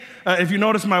if you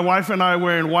notice my wife and I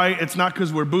wearing white, it's not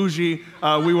because we're bougie.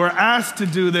 We were asked to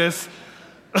do this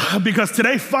because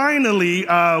today, finally,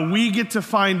 we get to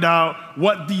find out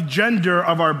what the gender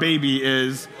of our baby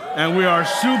is. And we are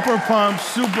super pumped,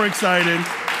 super excited.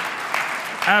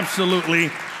 Absolutely.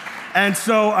 And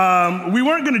so we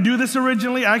weren't going to do this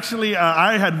originally. Actually,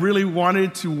 I had really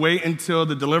wanted to wait until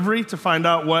the delivery to find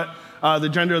out what the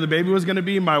gender of the baby was going to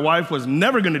be. My wife was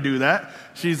never going to do that.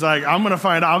 She's like, I'm going to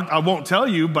find out. I won't tell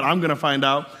you, but I'm going to find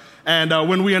out. And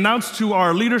when we announced to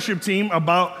our leadership team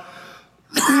about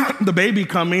the baby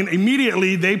coming,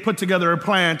 immediately they put together a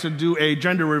plan to do a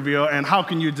gender reveal, and how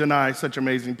can you deny such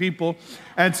amazing people?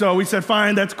 And so we said,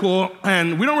 fine, that's cool.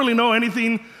 And we don't really know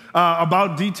anything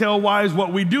about detail-wise.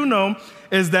 What we do know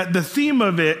is that the theme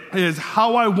of it is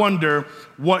how I wonder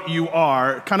what you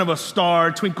are, kind of a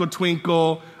star, twinkle,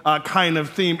 twinkle kind of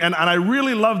theme. And I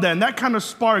really love that. And that kind of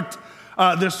sparked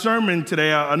this sermon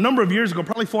today. A number of years ago,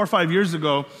 probably 4 or 5 years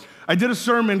ago, I did a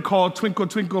sermon called Twinkle,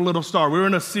 Twinkle, Little Star. We were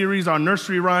in a series on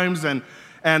nursery rhymes, and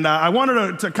I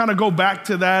wanted to kind of go back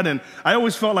to that, and I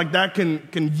always felt like that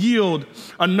can yield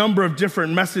a number of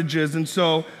different messages. And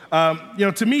so,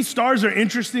 to me, stars are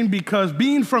interesting because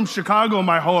being from Chicago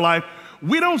my whole life,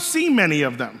 we don't see many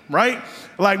of them, right?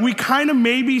 Like, we kind of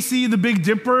maybe see the Big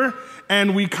Dipper,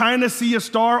 and we kind of see a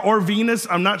star or Venus.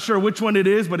 I'm not sure which one it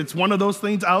is, but it's one of those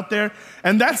things out there.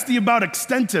 And that's the about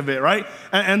extent of it, right?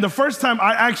 And the first time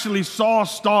I actually saw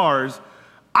stars,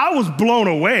 I was blown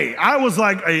away. I was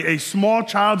like a small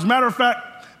child. As a matter of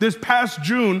fact, this past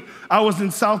June, I was in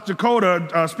South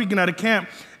Dakota speaking at a camp,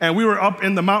 and we were up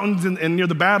in the mountains and near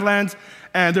the Badlands,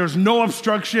 and there's no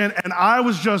obstruction, and I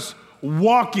was just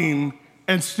walking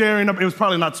and staring up. It was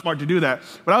probably not smart to do that,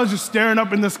 but I was just staring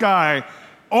up in the sky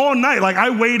all night. Like, I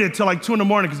waited till like 2 a.m.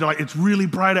 because they're like, it's really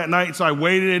bright at night. So I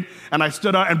waited and I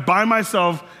stood up, and by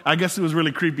myself, I guess it was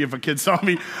really creepy if a kid saw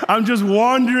me. I'm just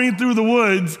wandering through the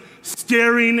woods,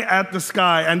 staring at the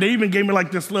sky. And they even gave me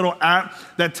like this little app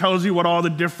that tells you what all the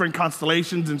different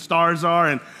constellations and stars are.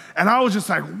 And I was just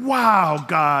like, wow,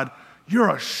 God, you're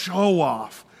a show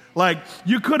off. Like,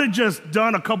 you could have just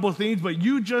done a couple of things, but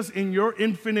you just, in your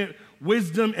infinite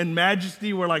wisdom and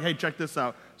majesty, were like, hey, check this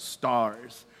out,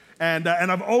 stars. And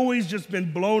I've always just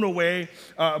been blown away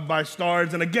by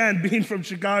stars. And again, being from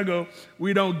Chicago,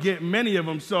 we don't get many of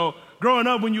them. So growing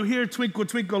up, when you hear Twinkle,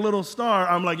 Twinkle, Little Star,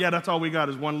 I'm like, yeah, that's all we got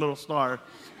is one little star.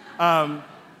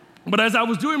 But as I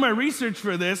was doing my research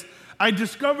for this, I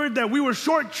discovered that we were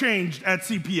shortchanged at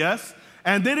CPS,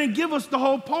 and they didn't give us the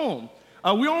whole poem.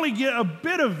 We only get a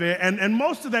bit of it, and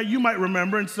most of that you might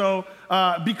remember. And so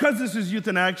because this is Youth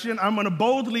in Action, I'm going to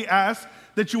boldly ask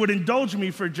that you would indulge me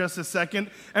for just a second.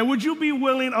 And would you be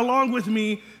willing, along with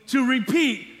me, to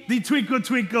repeat the Twinkle,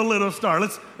 Twinkle, Little Star?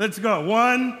 Let's go.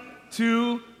 1,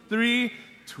 2, 3.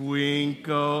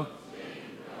 Twinkle. Twinkle,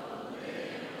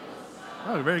 little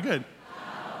star. Oh, very good.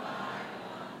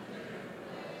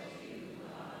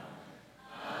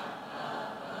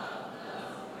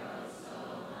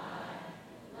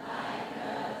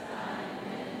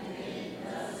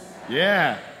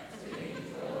 Yeah.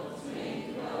 Twinkle,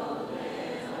 twinkle,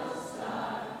 little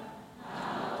star,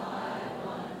 how I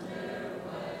wonder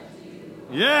what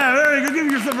you are. Yeah, very good. Give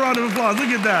yourself a round of applause. Look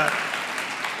at that.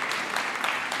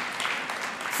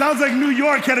 Sounds like New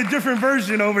York had a different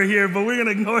version over here, but we're going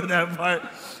to ignore that part.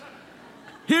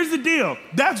 Here's the deal.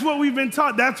 That's what we've been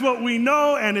taught. That's what we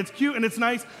know, and it's cute and it's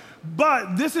nice.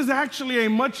 But this is actually a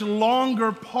much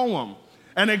longer poem,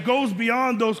 and it goes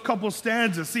beyond those couple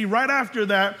stanzas. See, right after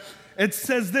that, it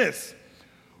says this: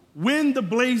 when the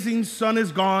blazing sun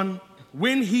is gone,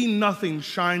 when he nothing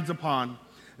shines upon,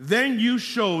 then you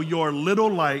show your little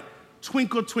light,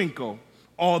 twinkle, twinkle,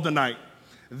 all the night.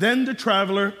 Then the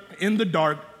traveler in the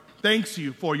dark thanks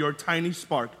you for your tiny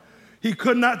spark. He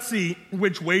could not see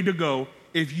which way to go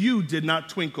if you did not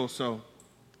twinkle so.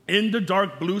 In the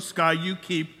dark blue sky you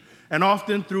keep, and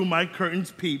often through my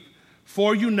curtains peep,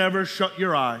 for you never shut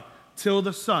your eye till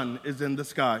the sun is in the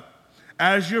sky.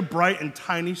 As your bright and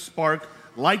tiny spark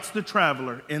lights the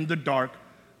traveler in the dark,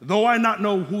 though I not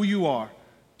know who you are,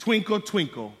 twinkle,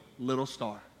 twinkle, little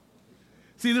star.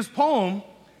 See, this poem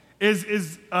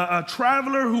is a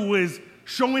traveler who is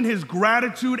showing his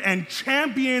gratitude and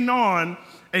championing on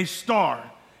a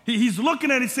star. He's looking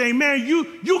at it saying, man,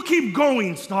 you keep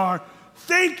going, star.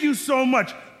 Thank you so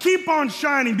much. Keep on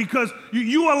shining because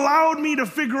you allowed me to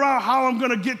figure out how I'm going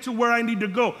to get to where I need to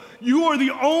go. You are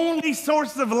the only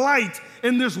source of light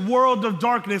in this world of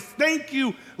darkness. Thank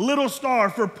you, little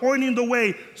star, for pointing the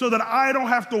way so that I don't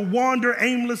have to wander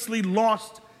aimlessly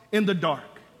lost in the dark.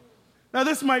 Now,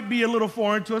 this might be a little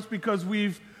foreign to us because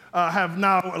we've have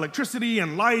now electricity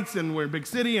and lights, and we're in a big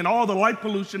city, and all the light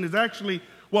pollution is actually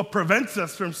what prevents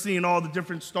us from seeing all the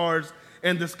different stars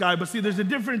in the sky. But see, there's a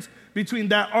difference between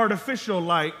that artificial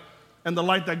light and the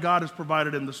light that God has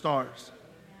provided in the stars.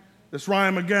 This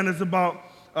rhyme, again, is about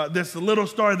this little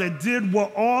star that did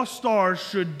what all stars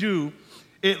should do.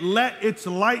 It let its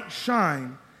light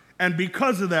shine, and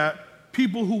because of that,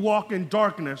 people who walk in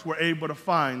darkness were able to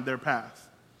find their path.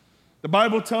 The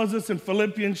Bible tells us in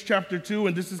Philippians chapter 2,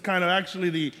 and this is kind of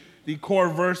actually the core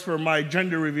verse for my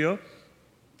gender reveal.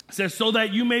 It says, so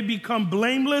that you may become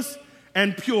blameless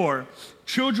and pure,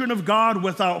 children of God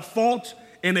without fault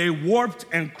in a warped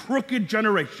and crooked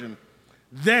generation.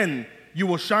 Then you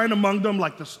will shine among them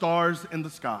like the stars in the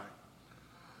sky.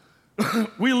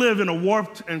 We live in a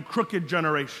warped and crooked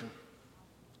generation.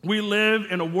 We live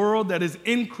in a world that is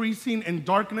increasing in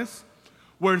darkness,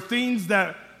 where things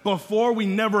that before we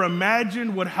never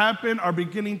imagined would happen are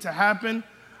beginning to happen,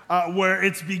 where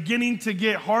it's beginning to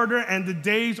get harder and the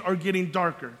days are getting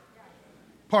darker.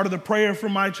 Part of the prayer for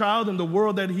my child and the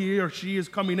world that he or she is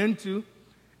coming into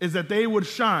is that they would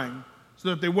shine so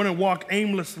that they wouldn't walk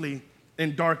aimlessly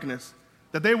in darkness,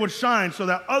 that they would shine so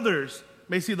that others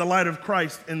may see the light of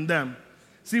Christ in them.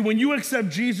 See, when you accept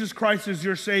Jesus Christ as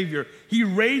your Savior, He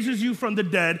raises you from the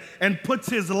dead and puts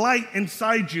His light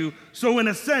inside you. So in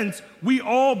a sense, we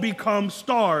all become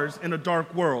stars in a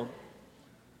dark world.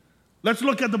 Let's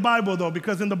look at the Bible, though,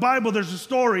 because in the Bible, there's a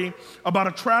story about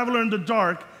a traveler in the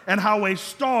dark and how a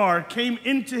star came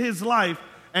into his life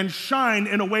and shined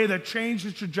in a way that changed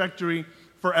his trajectory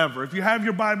forever. If you have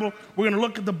your Bible, we're going to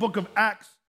look at the book of Acts.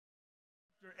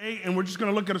 8, and we're just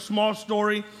going to look at a small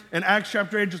story in Acts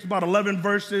chapter 8, just about 11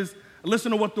 verses.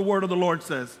 Listen to what the word of the Lord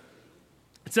says.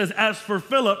 It says, as for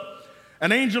Philip,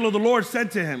 an angel of the Lord said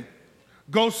to him,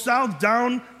 go south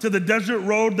down to the desert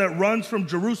road that runs from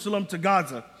Jerusalem to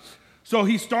Gaza. So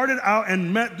he started out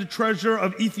and met the treasurer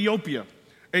of Ethiopia,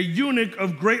 a eunuch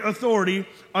of great authority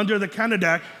under the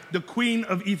Candace, the queen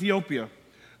of Ethiopia.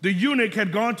 The eunuch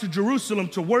had gone to Jerusalem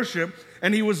to worship,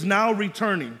 and he was now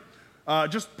returning.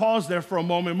 Just pause there for a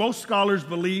moment. Most scholars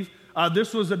believe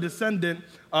this was a descendant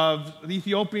of the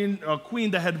Ethiopian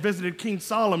queen that had visited King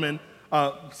Solomon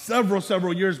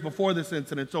several years before this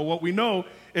incident. So what we know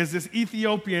is this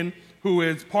Ethiopian, who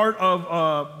is part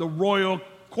of the royal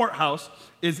courthouse,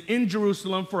 is in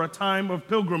Jerusalem for a time of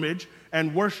pilgrimage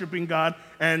and worshiping God.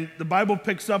 And the Bible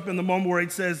picks up in the moment where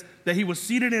it says that he was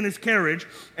seated in his carriage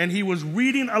and he was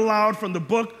reading aloud from the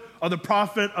book of the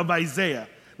prophet of Isaiah.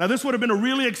 Now, this would have been a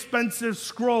really expensive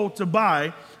scroll to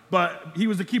buy, but he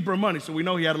was the keeper of money, so we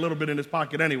know he had a little bit in his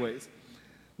pocket anyways.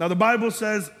 Now, the Bible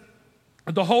says,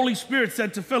 the Holy Spirit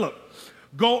said to Philip,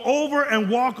 go over and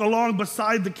walk along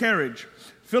beside the carriage.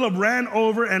 Philip ran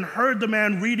over and heard the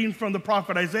man reading from the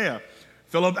prophet Isaiah.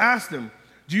 Philip asked him,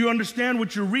 do you understand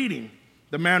what you're reading?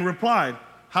 The man replied,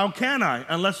 how can I,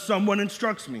 unless someone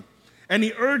instructs me? And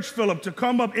he urged Philip to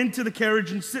come up into the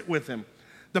carriage and sit with him.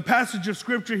 The passage of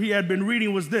scripture he had been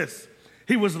reading was this: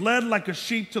 he was led like a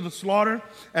sheep to the slaughter,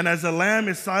 and as a lamb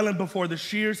is silent before the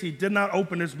shears, he did not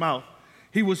open his mouth.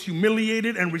 He was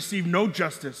humiliated and received no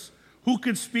justice. Who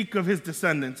could speak of his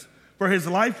descendants? For his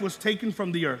life was taken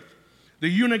from the earth. The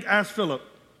eunuch asked Philip,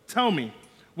 tell me,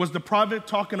 was the prophet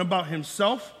talking about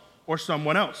himself or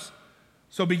someone else?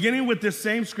 So beginning with this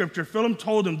same scripture, Philip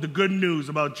told him the good news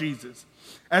about Jesus.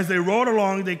 As they rode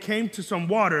along, they came to some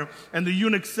water, and the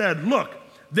eunuch said, look,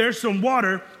 there's some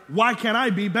water. Why can't I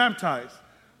be baptized?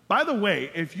 By the way,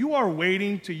 if you are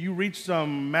waiting till you reach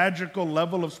some magical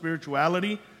level of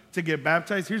spirituality to get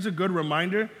baptized, here's a good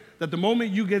reminder that the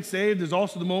moment you get saved is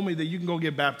also the moment that you can go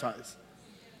get baptized.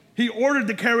 He ordered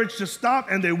the carriage to stop,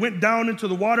 and they went down into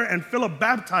the water, and Philip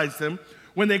baptized him.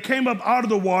 When they came up out of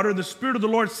the water, the Spirit of the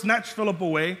Lord snatched Philip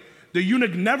away. The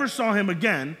eunuch never saw him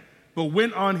again, but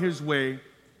went on his way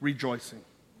rejoicing.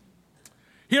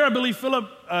 Here I believe Philip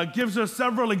gives us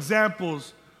several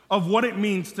examples of what it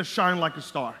means to shine like a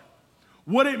star,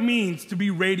 what it means to be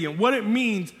radiant, what it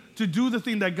means to do the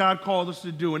thing that God called us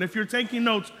to do. And if you're taking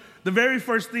notes, the very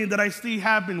first thing that I see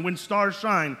happen when stars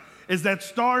shine is that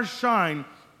stars shine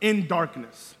in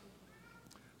darkness.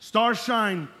 Stars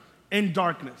shine in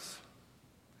darkness.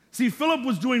 See, Philip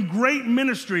was doing great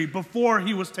ministry before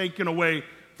he was taken away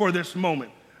for this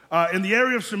moment. In the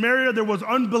area of Samaria, there was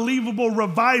unbelievable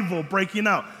revival breaking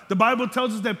out. The Bible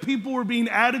tells us that people were being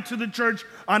added to the church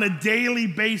on a daily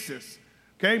basis,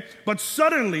 okay? But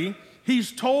suddenly,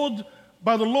 he's told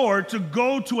by the Lord to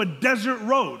go to a desert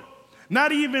road.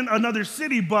 Not even another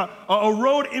city, but a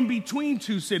road in between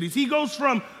two cities. He goes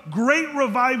from great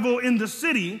revival in the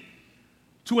city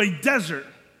to a desert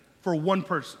for one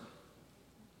person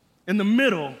in the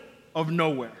middle of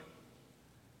nowhere.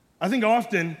 I think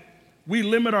often we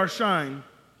limit our shine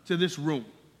to this room.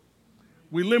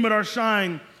 We limit our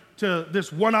shine to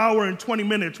this 1 hour and 20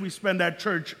 minutes we spend at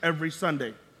church every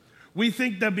Sunday. We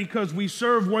think that because we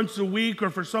serve once a week, or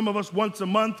for some of us once a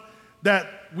month, that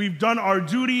we've done our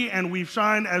duty and we've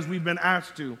shined as we've been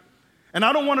asked to. And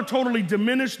I don't want to totally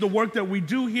diminish the work that we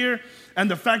do here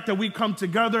and the fact that we come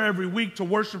together every week to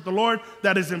worship the Lord.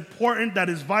 That is important, that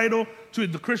is vital to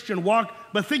the Christian walk.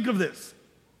 But think of this.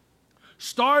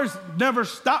 Stars never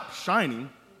stop shining.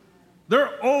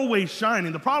 They're always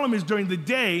shining. The problem is during the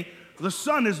day, the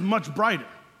sun is much brighter.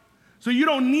 So you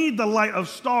don't need the light of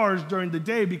stars during the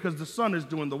day because the sun is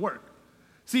doing the work.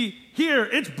 See, here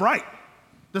it's bright.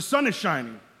 The sun is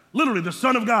shining. Literally, the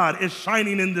Son of God is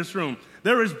shining in this room.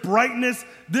 There is brightness.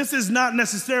 This is not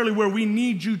necessarily where we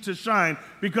need you to shine,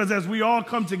 because as we all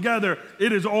come together,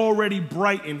 it is already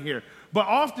bright in here. But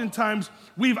oftentimes,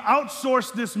 we've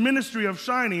outsourced this ministry of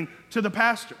shining to the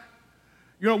pastor.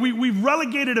 You know, we've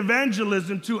relegated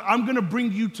evangelism to, I'm going to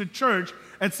bring you to church,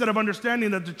 instead of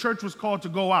understanding that the church was called to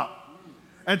go out.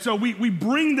 And so we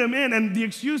bring them in, and the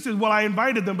excuse is, well, I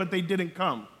invited them, but they didn't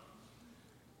come.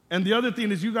 And the other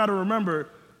thing is, you got to remember,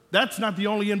 that's not the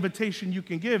only invitation you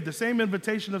can give. The same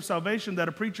invitation of salvation that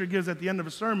a preacher gives at the end of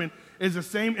a sermon is the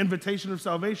same invitation of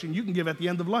salvation you can give at the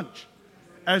end of lunch.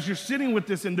 As you're sitting with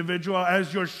this individual,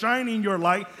 as you're shining your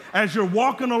light, as you're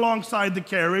walking alongside the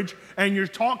carriage and you're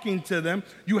talking to them,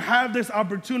 you have this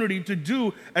opportunity to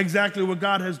do exactly what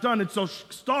God has done. And so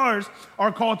stars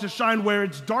are called to shine where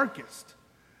it's darkest,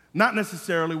 not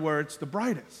necessarily where it's the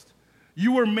brightest.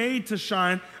 You were made to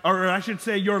shine, or I should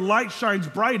say your light shines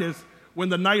brightest when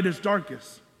the night is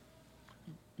darkest.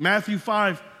 Matthew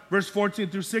 5, verse 14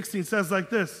 through 16 says like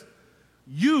this: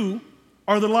 you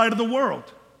are the light of the world,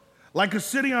 like a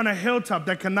city on a hilltop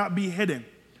that cannot be hidden.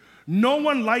 No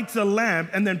one lights a lamp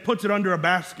and then puts it under a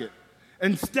basket.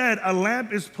 Instead, a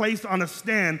lamp is placed on a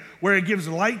stand where it gives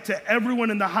light to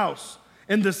everyone in the house.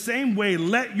 In the same way,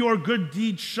 let your good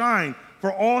deeds shine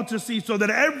for all to see, so that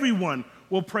everyone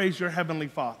will praise your heavenly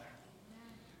Father.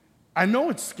 I know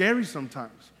it's scary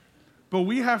sometimes, but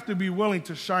we have to be willing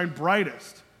to shine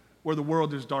brightest where the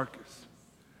world is darkest.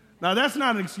 Now, that's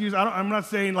not an excuse. I'm not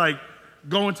saying like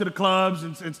go into the clubs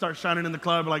and start shining in the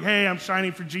club, like, hey, I'm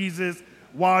shining for Jesus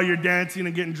while you're dancing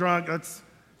and getting drunk. That's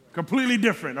completely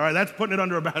different, all right? That's putting it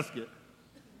under a basket.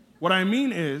 What I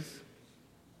mean is,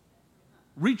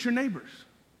 reach your neighbors,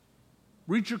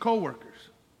 reach your coworkers.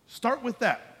 Start with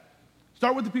that.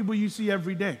 Start with the people you see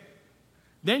every day.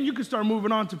 Then you can start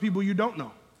moving on to people you don't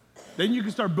know. Then you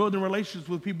can start building relationships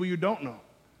with people you don't know.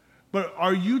 But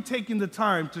are you taking the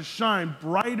time to shine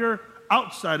brighter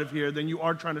outside of here than you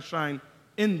are trying to shine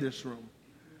in this room?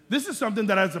 This is something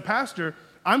that as a pastor,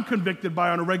 I'm convicted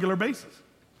by on a regular basis.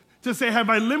 To say, have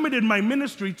I limited my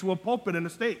ministry to a pulpit and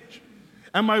a stage?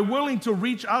 Am I willing to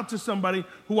reach out to somebody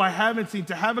who I haven't seen,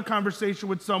 to have a conversation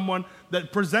with someone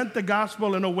that present the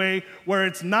gospel in a way where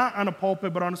it's not on a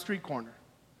pulpit but on a street corner?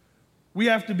 We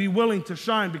have to be willing to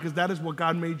shine because that is what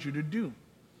God made you to do.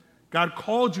 God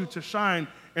called you to shine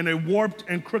in a warped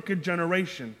and crooked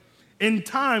generation. In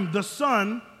time, the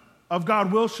Son of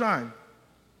God will shine.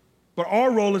 But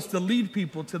our role is to lead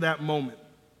people to that moment.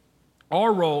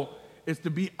 Our role is to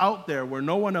be out there where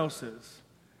no one else is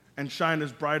and shine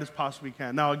as bright as possibly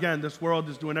can. Now, again, this world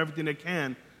is doing everything it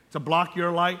can to block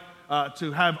your light,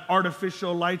 to have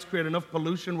artificial lights create enough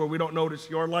pollution where we don't notice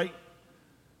your light.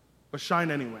 But shine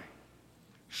anyway.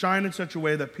 Shine in such a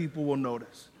way that people will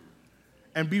notice.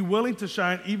 And be willing to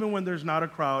shine even when there's not a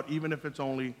crowd, even if it's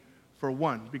only for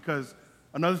one. Because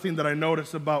another thing that I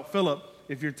noticed about Philip,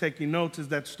 if you're taking notes, is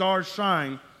that stars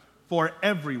shine for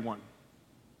everyone.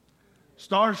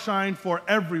 Stars shine for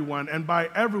everyone, and by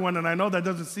everyone, and I know that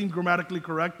doesn't seem grammatically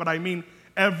correct, but I mean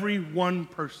every one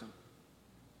person.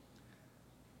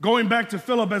 Going back to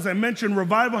Philip, as I mentioned,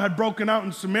 revival had broken out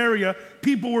in Samaria.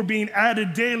 People were being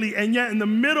added daily, and yet in the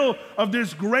middle of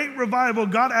this great revival,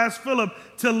 God asked Philip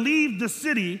to leave the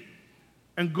city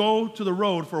and go to the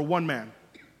road for one man.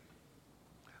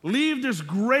 Leave this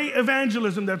great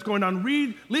evangelism that's going on.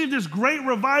 Leave this great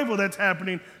revival that's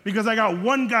happening because I got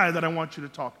one guy that I want you to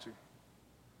talk to.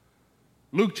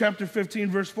 Luke chapter 15,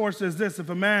 verse 4 says this: if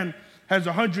a man has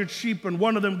 100 sheep and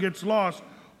one of them gets lost,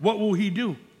 what will he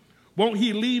do? Won't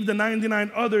he leave the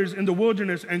 99 others in the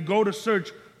wilderness and go to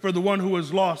search for the one who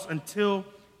is lost until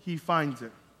he finds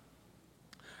it?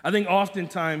 I think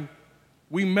oftentimes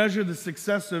we measure the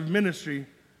success of ministry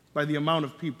by the amount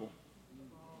of people.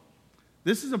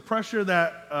 This is a pressure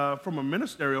that, from a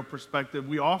ministerial perspective,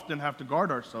 we often have to guard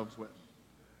ourselves with.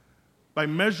 By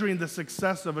measuring the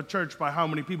success of a church by how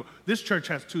many people. This church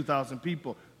has 2,000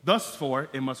 people. Thus for,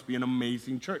 it must be an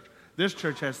amazing church. This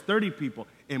church has 30 people.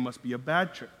 It must be a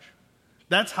bad church.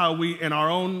 That's how we, in our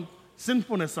own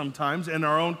sinfulness sometimes, in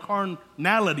our own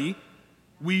carnality,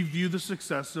 we view the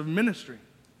success of ministry.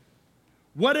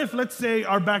 What if, let's say,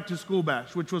 our Back to School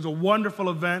Bash, which was a wonderful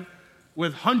event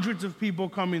with hundreds of people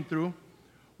coming through,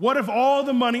 what if all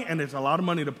the money, and it's a lot of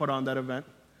money to put on that event,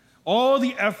 all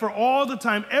the effort, all the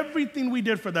time, everything we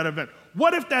did for that event,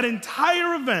 what if that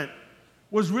entire event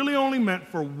was really only meant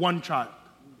for one child,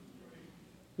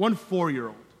 one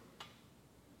 4-year-old?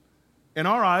 In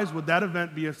our eyes, would that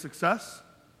event be a success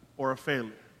or a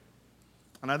failure?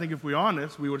 And I think if we're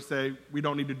honest, we would say, we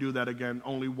don't need to do that again.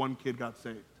 Only one kid got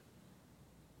saved.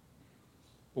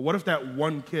 But what if that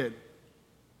one kid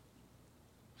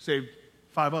saved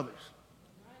 5 others?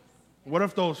 What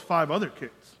if those 5 other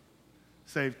kids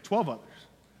saved 12 others?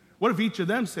 What if each of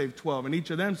them saved 12 and each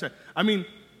of them saved?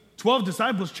 12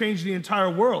 disciples changed the entire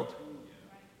world.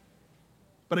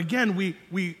 But again,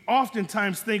 we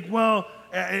oftentimes think, well,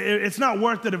 it's not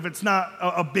worth it if it's not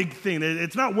a big thing.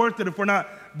 It's not worth it if we're not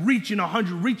reaching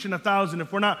 100, reaching 1,000,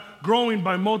 if we're not growing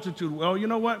by multitude. Well, you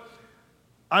know what?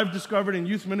 I've discovered in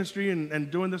youth ministry and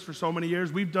doing this for so many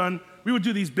years, we would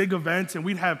do these big events and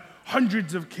we'd have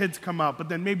hundreds of kids come out, but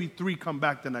then maybe 3 come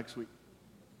back the next week.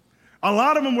 A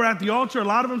lot of them were at the altar, a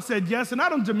lot of them said yes, and I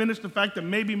don't diminish the fact that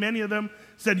maybe many of them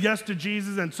said yes to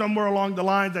Jesus and somewhere along the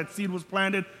lines that seed was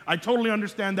planted. I totally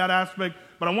understand that aspect,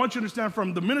 but I want you to understand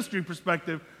from the ministry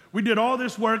perspective, we did all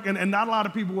this work and not a lot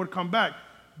of people would come back.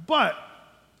 But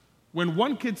when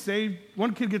one kid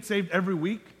gets saved every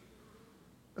week,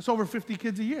 that's over 50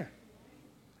 kids a year.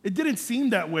 It didn't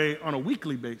seem that way on a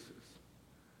weekly basis.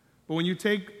 But when you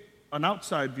take an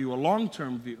outside view, a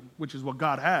long-term view, which is what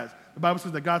God has, the Bible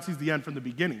says that God sees the end from the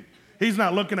beginning. He's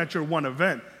not looking at your one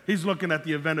event. He's looking at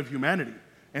the event of humanity.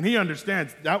 And he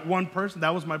understands that one person,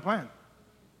 that was my plan.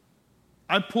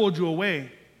 I pulled you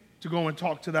away to go and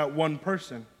talk to that one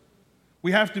person.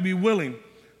 We have to be willing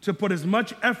to put as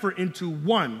much effort into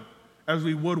one as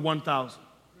we would 1,000.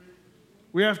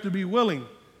 We have to be willing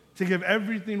to give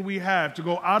everything we have, to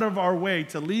go out of our way,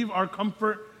 to leave our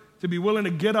comfort, to be willing to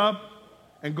get up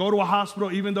and go to a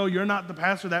hospital, even though you're not the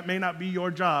pastor, that may not be your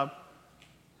job,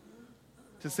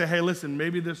 to say, hey, listen,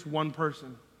 maybe this one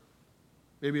person,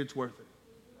 maybe it's worth it.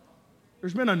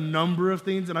 There's been a number of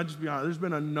things, and I'll just be honest, there's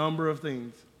been a number of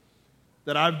things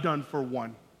that I've done for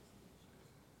one.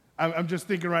 I'm just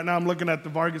thinking right now, I'm looking at the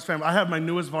Vargas family. I have my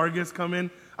newest Vargas come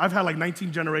in. I've had like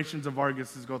 19 generations of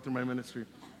Vargases go through my ministry.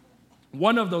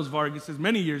 One of those Vargases,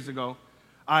 many years ago,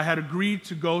 I had agreed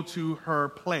to go to her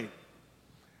play.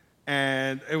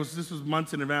 And this was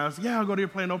months in advance. I was, yeah, I'll go to your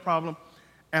play, no problem.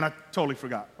 And I totally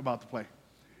forgot about the play.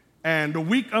 And the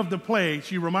week of the play,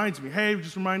 she reminds me, hey,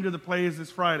 just a reminder, the play is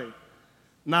this Friday.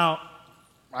 Now,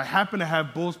 I happen to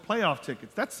have Bulls playoff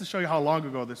tickets. That's to show you how long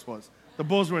ago this was. The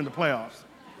Bulls were in the playoffs.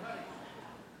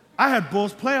 I had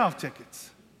Bulls playoff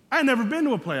tickets. I had never been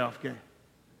to a playoff game.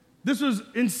 This was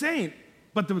insane.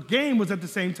 But the game was at the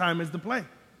same time as the play.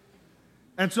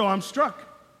 And so I'm struck.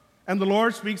 And the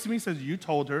Lord speaks to me and says, you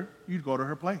told her you'd go to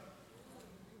her play.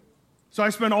 So I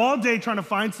spent all day trying to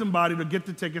find somebody to get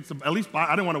the tickets, to at least buy.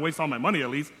 I didn't want to waste all my money at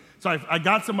least. So I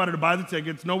got somebody to buy the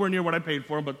tickets, nowhere near what I paid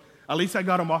for them, but at least I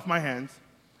got them off my hands.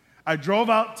 I drove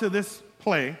out to this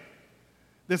play,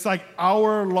 this like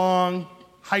hour-long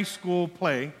high school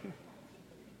play.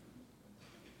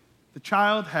 The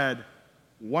child had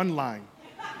one line.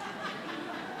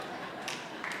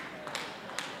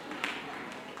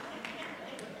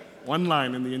 One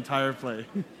line in the entire play.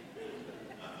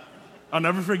 I'll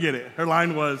never forget it. Her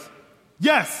line was,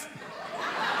 yes!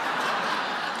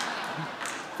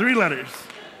 3 letters.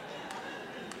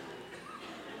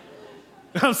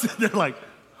 I was sitting there like,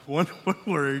 one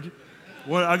word.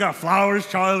 I got flowers,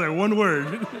 Charlie, like one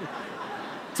word.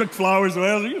 Took flowers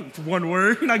away, I was like, one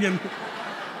word. You're not getting...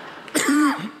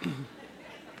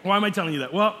 Why am I telling you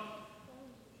that? Well,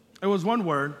 it was one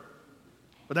word,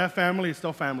 but that family is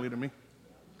still family to me.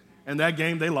 And that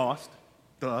game, they lost.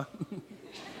 Duh.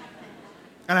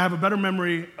 And I have a better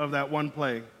memory of that one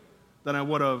play than I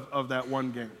would have of that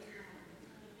one game.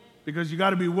 Because you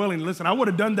got to be willing. Listen, I would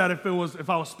have done that if I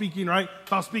was speaking, right?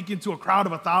 If I was speaking to a crowd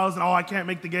of 1,000, oh, I can't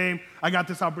make the game. I got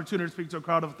this opportunity to speak to a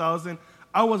crowd of 1,000.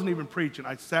 I wasn't even preaching.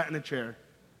 I sat in a chair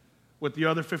with the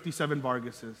other 57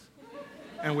 Vargases,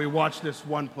 and we watched this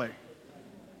one play.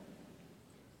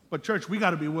 But church, we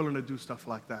got to be willing to do stuff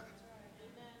like that.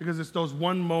 Because it's those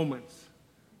one moments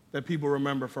that people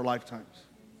remember for lifetimes.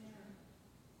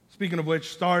 Speaking of which,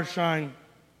 stars shine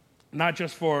not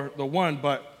just for the one,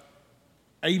 but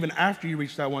even after you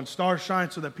reach that one, stars shine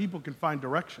so that people can find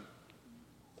direction.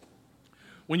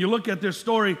 When you look at this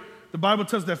story, the Bible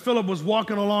tells that Philip was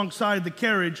walking alongside the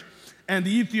carriage, and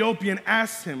the Ethiopian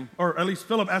asked him, or at least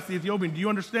Philip asked the Ethiopian, do you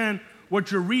understand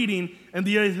what you're reading? And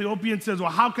the Ethiopian says,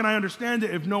 well, how can I understand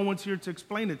it if no one's here to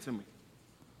explain it to me?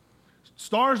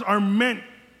 Stars are meant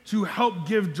to help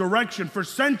give direction. For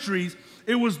centuries,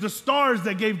 it was the stars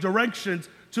that gave directions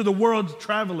to the world's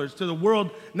travelers, to the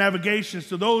world navigations,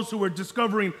 to those who were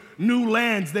discovering new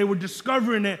lands. They were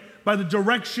discovering it by the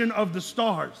direction of the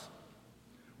stars.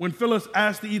 When Philip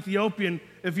asked the Ethiopian,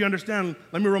 if you understand,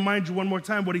 let me remind you one more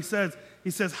time what he says.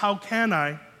 He says, how can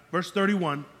I, verse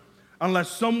 31, unless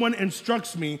someone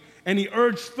instructs me? And he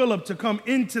urged Philip to come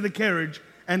into the carriage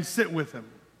and sit with him.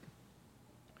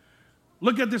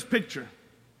 Look at this picture.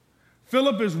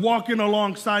 Philip is walking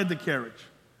alongside the carriage.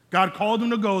 God called him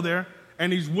to go there,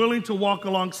 and he's willing to walk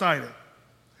alongside it.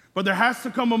 But there has to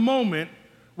come a moment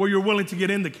where you're willing to get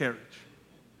in the carriage.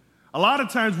 A lot of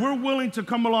times we're willing to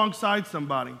come alongside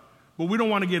somebody, but we don't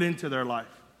want to get into their life.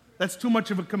 That's too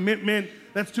much of a commitment.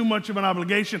 That's too much of an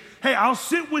obligation. Hey, I'll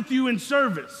sit with you in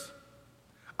service.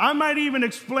 I might even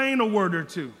explain a word or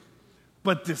two,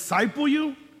 but disciple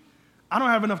you? I don't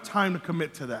have enough time to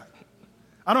commit to that.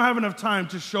 I don't have enough time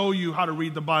to show you how to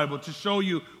read the Bible, to show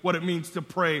you what it means to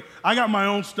pray. I got my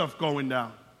own stuff going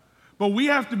down. But we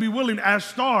have to be willing, as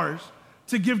stars,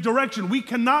 to give direction. We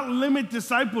cannot limit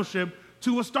discipleship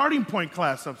to a starting point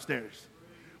class upstairs.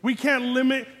 We can't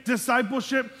limit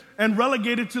discipleship and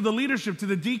relegate it to the leadership, to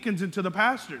the deacons and to the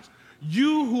pastors.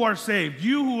 You who are saved,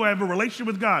 you who have a relationship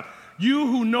with God, you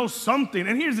who know something.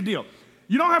 And here's the deal.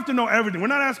 You don't have to know everything. We're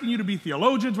not asking you to be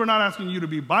theologians. We're not asking you to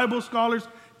be Bible scholars.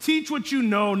 Teach what you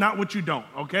know, not what you don't,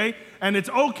 okay? And it's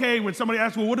okay when somebody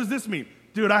asks, well, what does this mean?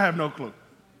 Dude, I have no clue.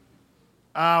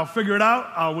 I'll figure it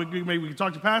out. Maybe we can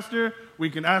talk to pastor. We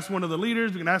can ask one of the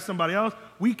leaders. We can ask somebody else.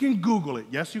 We can Google it.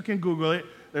 Yes, you can Google it.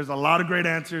 There's a lot of great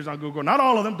answers on Google. Not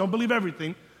all of them. Don't believe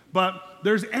everything. But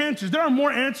there's answers. There are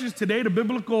more answers today to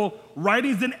biblical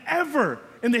writings than ever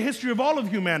in the history of all of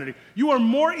humanity. You are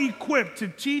more equipped to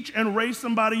teach and raise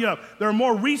somebody up. There are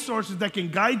more resources that can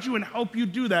guide you and help you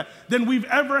do that than we've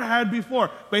ever had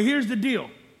before. But here's the deal.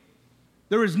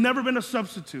 There has never been a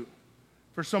substitute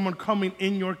for someone coming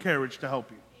in your carriage to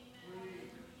help you.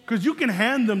 Because you can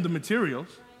hand them the materials.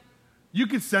 You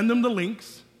can send them the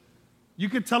links. You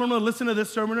can tell them to listen to this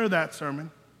sermon or that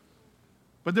sermon.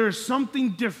 But there is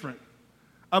something different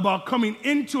about coming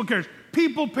into a carriage.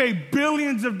 People pay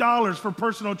billions of dollars for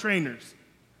personal trainers.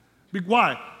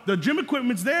 Why? The gym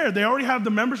equipment's there. They already have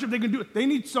the membership. They can do it. They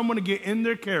need someone to get in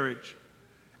their carriage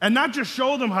and not just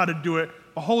show them how to do it,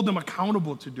 but hold them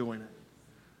accountable to doing it.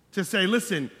 To say,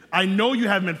 listen, I know you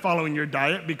haven't been following your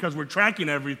diet because we're tracking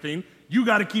everything. You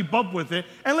got to keep up with it.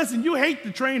 And listen, you hate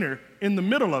the trainer in the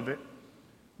middle of it,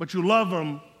 but you love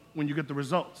them when you get the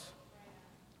results.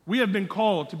 We have been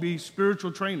called to be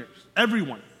spiritual trainers.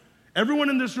 Everyone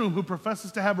in this room who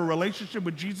professes to have a relationship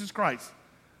with Jesus Christ,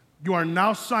 you are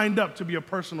now signed up to be a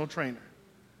personal trainer.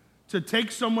 To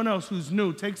take someone else who's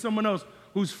new, take someone else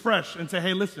who's fresh and say,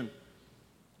 hey, listen,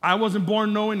 I wasn't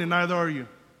born knowing and neither are you.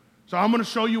 So I'm going to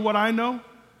show you what I know.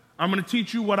 I'm going to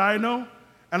teach you what I know.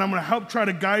 And I'm going to help try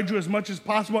to guide you as much as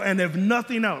possible. And if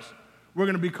nothing else, we're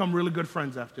going to become really good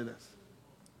friends after this.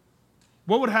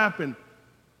 What would happen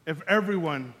if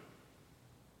everyone,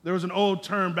 there was an old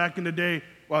term back in the day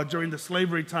during the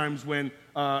slavery times when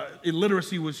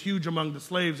illiteracy was huge among the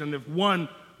slaves. And if one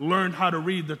learned how to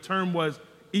read, the term was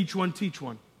each one teach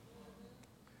one.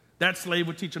 That slave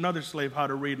would teach another slave how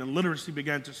to read, and literacy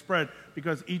began to spread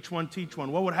because each one teach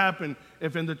one. What would happen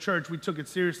if in the church we took it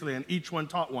seriously and each one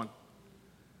taught one?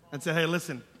 And said, hey,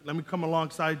 listen, let me come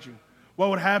alongside you.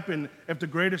 What would happen if the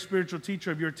greatest spiritual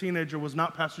teacher of your teenager was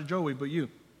not Pastor Joey, but you?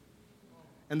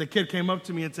 And the kid came up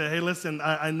to me and said, hey, listen,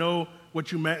 I know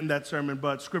what you meant in that sermon,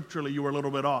 but scripturally you were a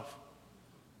little bit off.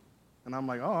 And I'm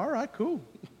like, oh, all right, cool.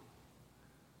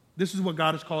 This is what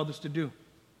God has called us to do.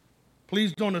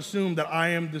 Please don't assume that I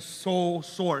am the sole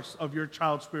source of your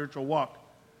child's spiritual walk,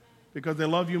 because they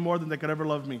love you more than they could ever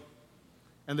love me.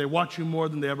 And they watch you more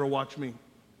than they ever watch me.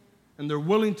 And they're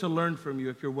willing to learn from you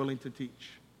if you're willing to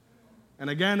teach. And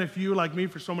again, if you, like me,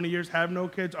 for so many years have no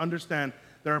kids, understand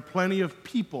there are plenty of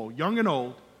people, young and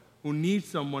old, who need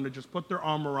someone to just put their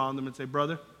arm around them and say,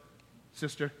 brother,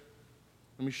 sister,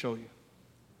 let me show you.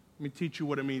 Let me teach you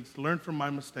what it means to learn from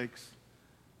my mistakes.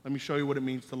 Let me show you what it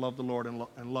means to love the Lord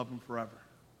and love Him forever.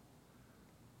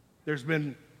 There's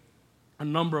been a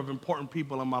number of important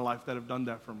people in my life that have done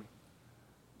that for me.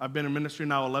 I've been in ministry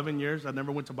now 11 years. I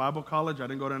never went to Bible college. I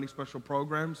didn't go to any special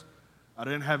programs. I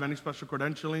didn't have any special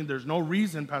credentialing. There's no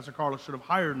reason Pastor Carlos should have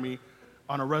hired me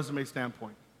on a resume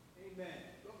standpoint. Amen.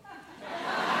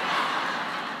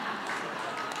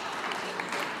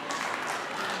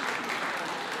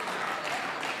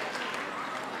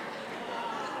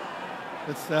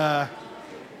 This is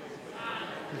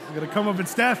going to come up at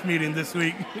staff meeting this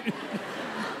week.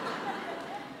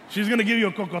 She's going to give you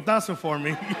a cocotazo for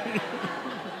me.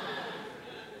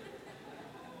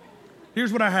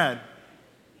 Here's what I had.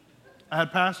 I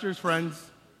had pastors,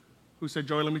 friends, who said,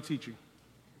 Joey, let me teach you.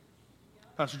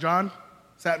 Pastor John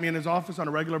sat me in his office on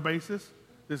a regular basis.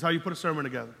 This is how you put a sermon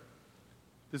together.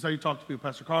 This is how you talk to people.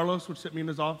 Pastor Carlos would sit me in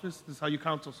his office. This is how you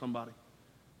counsel somebody.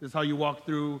 This is how you walk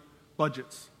through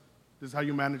budgets. This is how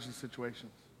you manage the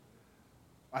situations.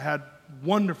 I had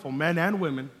wonderful men and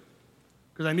women,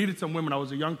 because I needed some women. I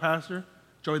was a young pastor.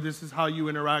 Joey, this is how you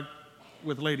interact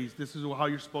with ladies. This is how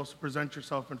you're supposed to present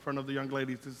yourself in front of the young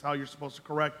ladies. This is how you're supposed to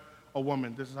correct a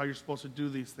woman. This is how you're supposed to do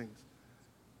these things.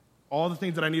 All the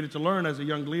things that I needed to learn as a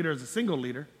young leader, as a single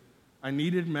leader, I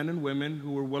needed men and women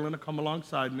who were willing to come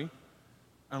alongside me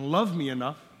and love me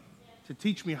enough to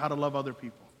teach me how to love other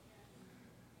people.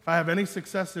 If I have any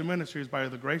success in ministry, it's by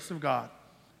the grace of God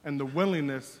and the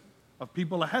willingness of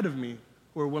people ahead of me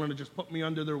who are willing to just put me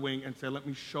under their wing and say, let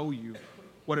me show you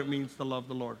what it means to love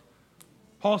the Lord.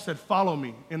 Paul said, follow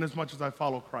me in as much as I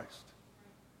follow Christ.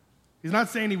 He's not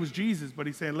saying he was Jesus, but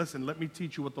he's saying, listen, let me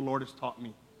teach you what the Lord has taught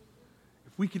me.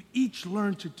 If we could each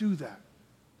learn to do that,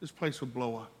 this place would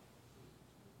blow up.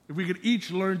 If we could each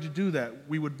learn to do that,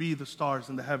 we would be the stars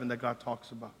in the heaven that God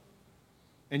talks about.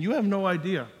 And you have no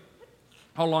idea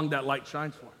how long that light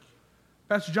shines for.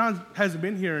 Pastor John hasn't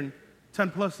been here in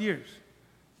 10 plus years,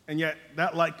 and yet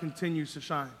that light continues to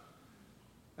shine.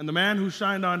 And the man who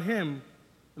shined on him,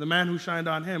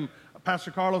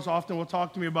 Pastor Carlos often will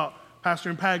talk to me about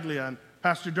Pastor Impaglia and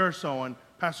Pastor Durso and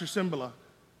Pastor Cimbala.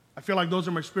 I feel like those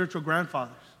are my spiritual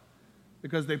grandfathers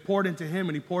because they poured into him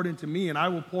and he poured into me, and I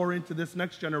will pour into this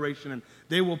next generation and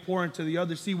they will pour into the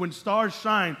others. See, when stars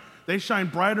shine, they shine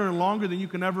brighter and longer than you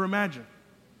can ever imagine.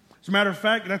 As a matter of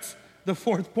fact, that's the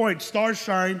fourth point. Stars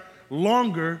shine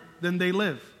longer than they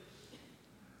live.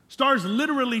 Stars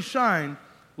literally shine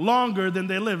longer than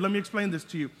they live. Let me explain this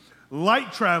to you.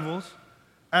 Light travels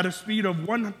at a speed of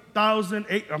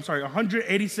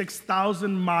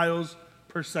 186,000 miles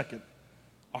per second.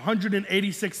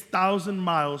 186,000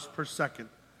 miles per second.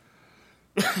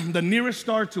 The nearest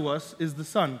star to us is the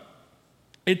sun.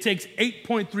 It takes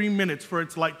 8.3 minutes for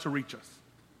its light to reach us.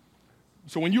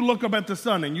 So when you look up at the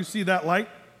sun and you see that light,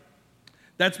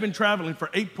 that's been traveling for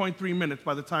 8.3 minutes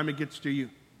by the time it gets to you.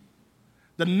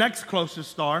 The next closest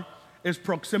star is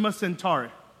Proxima Centauri.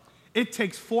 It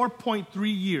takes 4.3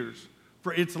 years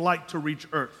for its light to reach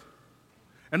Earth.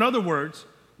 In other words,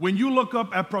 when you look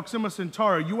up at Proxima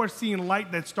Centauri, you are seeing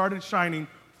light that started shining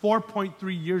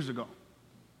 4.3 years ago.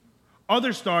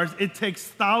 Other stars, it takes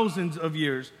thousands of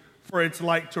years for its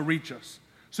light to reach us.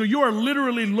 So you are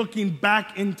literally looking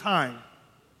back in time.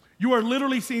 You are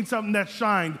literally seeing something that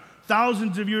shined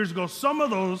thousands of years ago. Some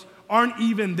of those aren't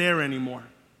even there anymore.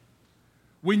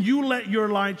 When you let your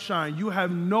light shine, you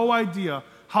have no idea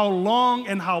how long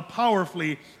and how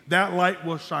powerfully that light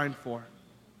will shine for.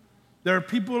 There are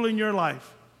people in your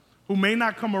life who may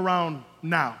not come around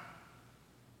now.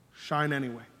 Shine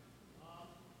anyway.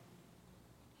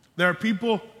 There are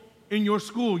people in your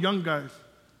school, young guys,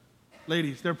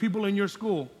 ladies, there are people in your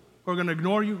school who are going to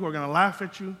ignore you, who are going to laugh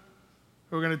at you,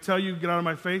 who are going to tell you, get out of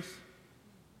my face.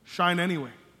 Shine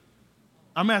anyway.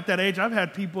 I'm at that age. I've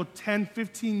had people 10,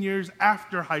 15 years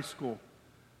after high school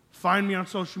find me on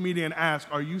social media and ask,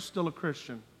 are you still a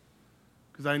Christian?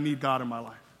 Because I need God in my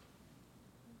life.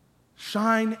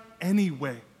 Shine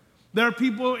anyway. There are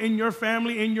people in your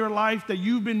family, in your life that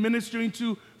you've been ministering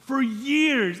to for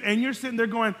years, and you're sitting there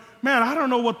going, man, I don't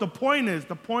know what the point is.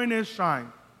 The point is shine.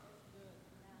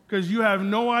 Because you have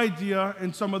no idea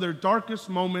in some of their darkest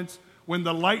moments when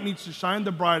the light needs to shine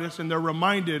the brightest, and they're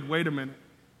reminded, wait a minute,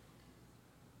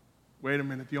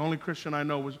 the only Christian I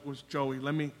know was Joey.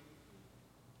 Let me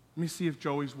see if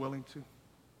Joey's willing to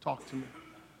talk to me.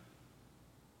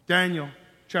 Daniel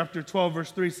chapter 12,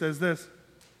 verse 3 says this: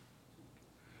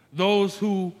 those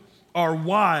who are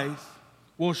wise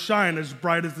will shine as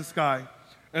bright as the sky,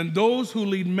 and those who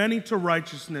lead many to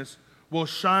righteousness will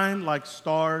shine like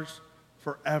stars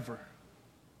forever.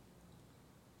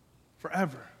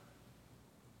 Forever.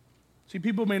 See,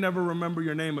 people may never remember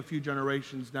your name a few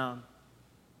generations down,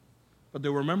 but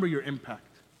they'll remember your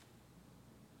impact.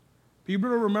 People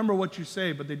don't remember what you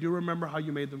say, but they do remember how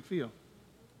you made them feel.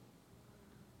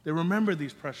 They remember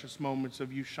these precious moments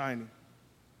of you shining.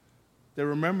 They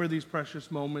remember these precious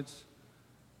moments,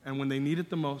 and when they need it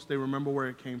the most, they remember where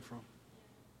it came from.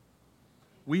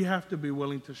 We have to be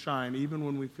willing to shine even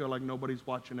when we feel like nobody's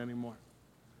watching anymore.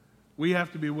 We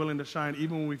have to be willing to shine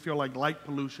even when we feel like light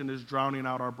pollution is drowning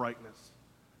out our brightness.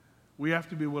 We have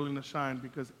to be willing to shine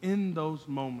because in those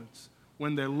moments,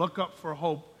 when they look up for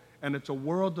hope and it's a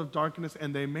world of darkness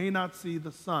and they may not see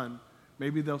the sun,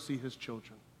 maybe they'll see his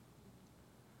children.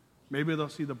 Maybe they'll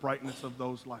see the brightness of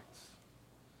those lights.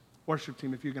 Worship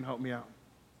team, if you can help me out.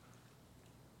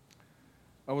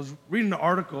 I was reading an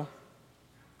article.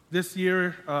 This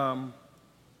year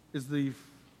is the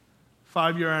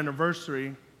 5-year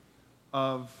anniversary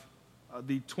of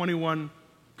the 21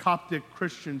 Coptic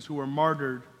Christians who were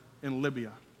martyred in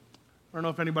Libya. I don't know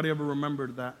if anybody ever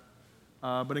remembered that,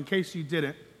 but in case you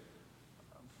didn't,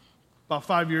 about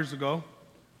 5 years ago,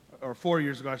 or 4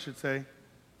 years ago, I should say,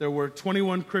 there were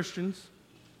 21 Christians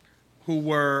who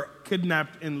were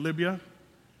kidnapped in Libya,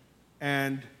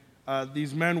 and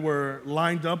these men were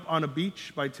lined up on a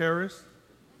beach by terrorists.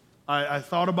 I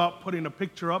thought about putting a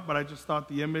picture up, but I just thought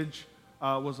the image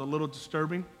was a little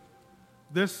disturbing.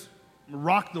 This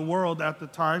rocked the world at the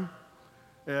time.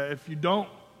 If you don't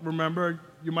remember,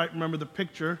 you might remember the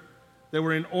picture. They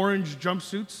were in orange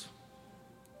jumpsuits,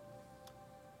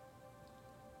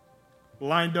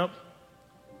 lined up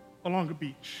along a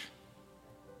beach.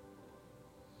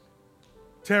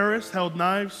 Terrorists held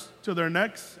knives to their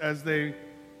necks as they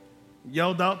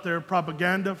yelled out their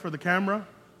propaganda for the camera,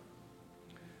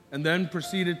 and then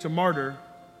proceeded to martyr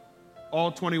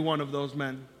all 21 of those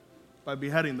men by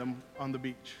beheading them on the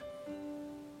beach.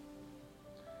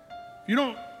 If you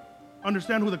don't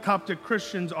understand who the Coptic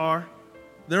Christians are,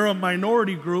 they're a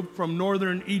minority group from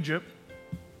northern Egypt,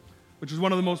 which is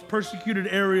one of the most persecuted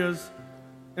areas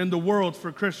in the world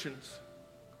for Christians.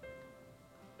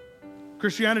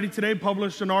 Christianity Today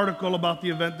published an article about the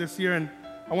event this year, and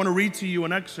I want to read to you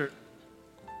an excerpt.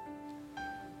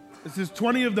 It says,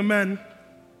 20 of the men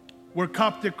were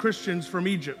Coptic Christians from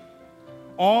Egypt,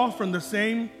 all from the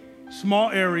same small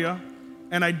area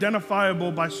and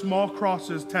identifiable by small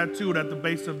crosses tattooed at the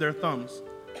base of their thumbs.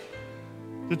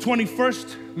 The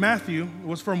 21st, Matthew,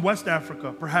 was from West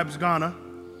Africa, perhaps Ghana,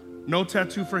 no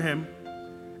tattoo for him,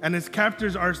 and his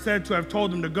captors are said to have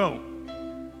told him to go.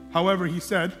 However, he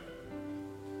said,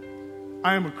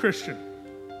 I am a Christian,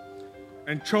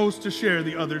 and chose to share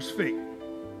the other's fate.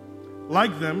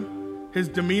 Like them, his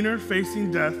demeanor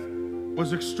facing death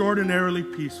was extraordinarily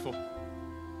peaceful.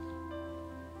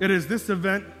 It is this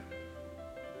event,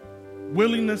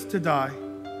 willingness to die,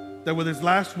 that with his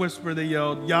last whisper they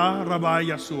yelled, Ya Rabbi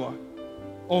Yeshua,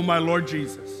 O my Lord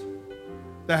Jesus,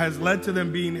 that has led to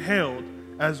them being hailed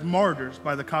as martyrs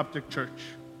by the Coptic Church.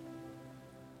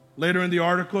 Later in the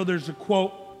article, there's a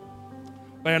quote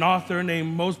by an author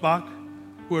named Mosbach,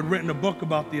 who had written a book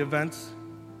about the events.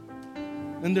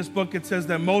 In this book, it says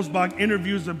that Mosbach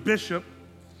interviews a bishop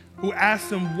who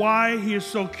asks him why he is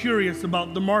so curious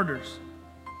about the martyrs.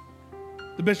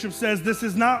 The bishop says, this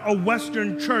is not a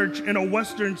Western church in a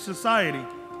Western society.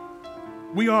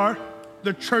 We are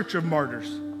the Church of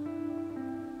Martyrs.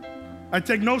 I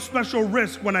take no special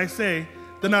risk when I say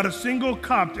that not a single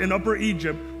Copt in Upper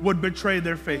Egypt would betray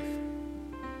their faith.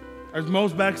 As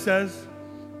Mosbach says,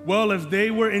 well, if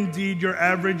they were indeed your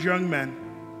average young men,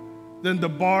 then the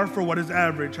bar for what is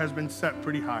average has been set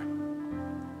pretty high.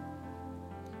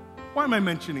 Why am I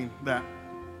mentioning that?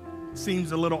 It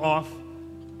seems a little off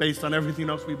based on everything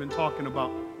else we've been talking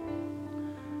about.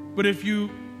 But if you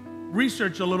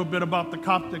research a little bit about the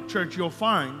Coptic Church, you'll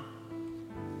find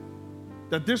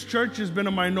that this church has been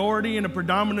a minority in a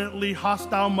predominantly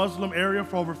hostile Muslim area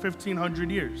for over 1,500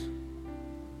 years.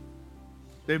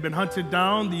 They've been hunted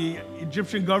down. The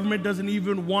Egyptian government doesn't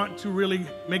even want to really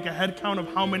make a head count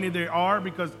of how many there are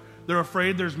because they're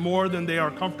afraid there's more than they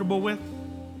are comfortable with.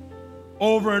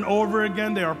 Over and over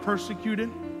again, they are persecuted.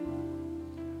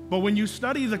 But when you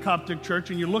study the Coptic Church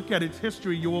and you look at its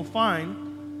history, you will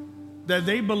find that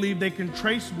they believe they can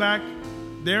trace back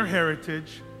their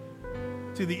heritage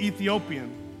to the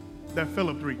Ethiopian that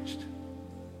Philip reached.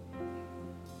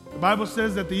 The Bible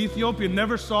says that the Ethiopian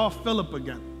never saw Philip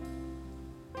again.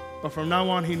 But from now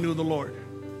on, he knew the Lord.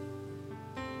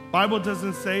 Bible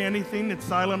doesn't say anything. It's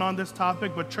silent on this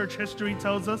topic, but church history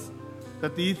tells us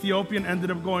that the Ethiopian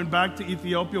ended up going back to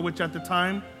Ethiopia, which at the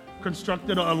time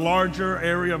constructed a larger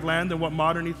area of land than what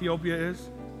modern Ethiopia is,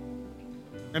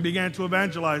 and began to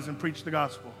evangelize and preach the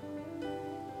gospel,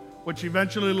 which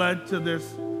eventually led to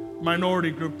this minority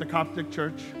group, the Coptic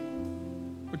Church,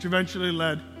 which eventually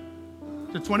led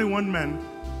to 21 men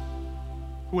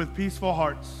who, with peaceful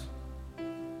hearts,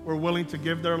 were willing to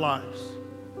give their lives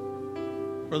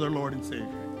for their Lord and Savior.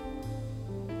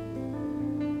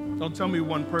 Don't tell me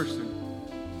one person.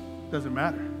 Doesn't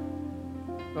matter.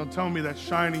 Don't tell me that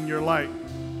shining your light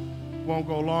won't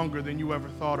go longer than you ever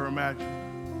thought or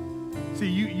imagined. See,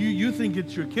 you think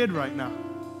it's your kid right now.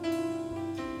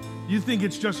 You think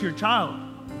it's just your child.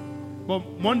 Well,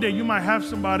 one day you might have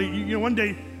somebody, one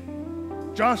day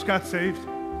Josh got saved,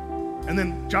 and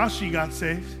then Joshie got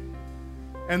saved.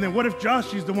 And then what if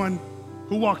Joshie's the one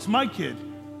who walks my kid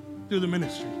through the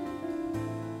ministry?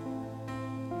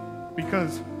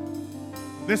 Because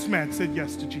this man said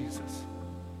yes to Jesus.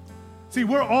 See,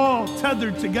 we're all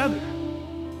tethered together.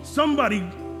 Somebody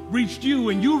reached you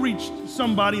and you reached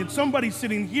somebody, and somebody's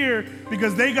sitting here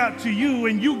because they got to you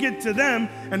and you get to them,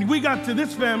 and we got to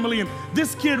this family, and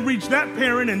this kid reached that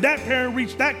parent and that parent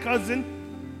reached that cousin.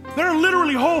 There are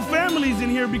literally whole families in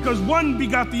here because one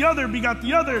begot the other, begot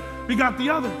the other, begot the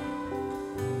other.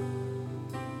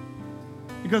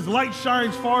 Because light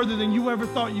shines farther than you ever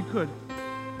thought you could.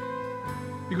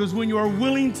 Because when you are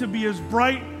willing to be as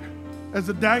bright as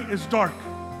the night is dark,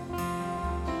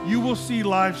 you will see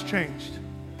lives changed.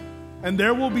 And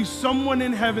there will be someone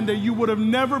in heaven that you would have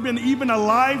never been even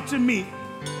alive to meet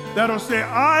that'll say,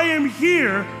 I am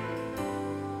here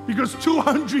because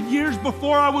 200 years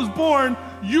before I was born,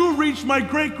 you reached my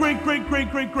great, great, great,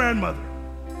 great, great grandmother.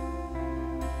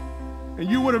 And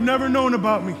you would have never known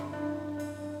about me.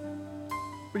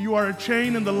 But you are a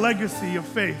chain in the legacy of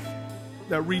faith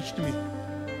that reached me.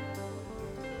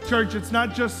 Church, it's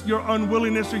not just your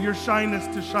unwillingness or your shyness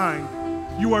to shine.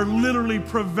 You are literally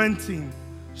preventing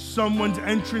someone's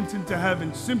entrance into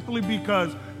heaven simply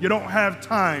because you don't have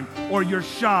time, or you're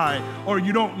shy, or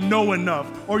you don't know enough,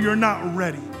 or you're not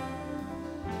ready.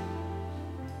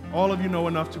 All of you know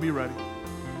enough to be ready.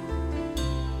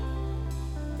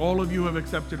 All of you have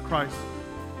accepted Christ,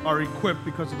 are equipped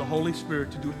because of the Holy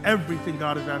Spirit to do everything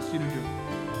God has asked you to do.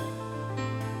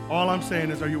 All I'm saying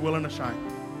is, are you willing to shine?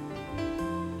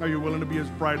 Are you willing to be as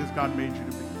bright as God made you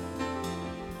to be?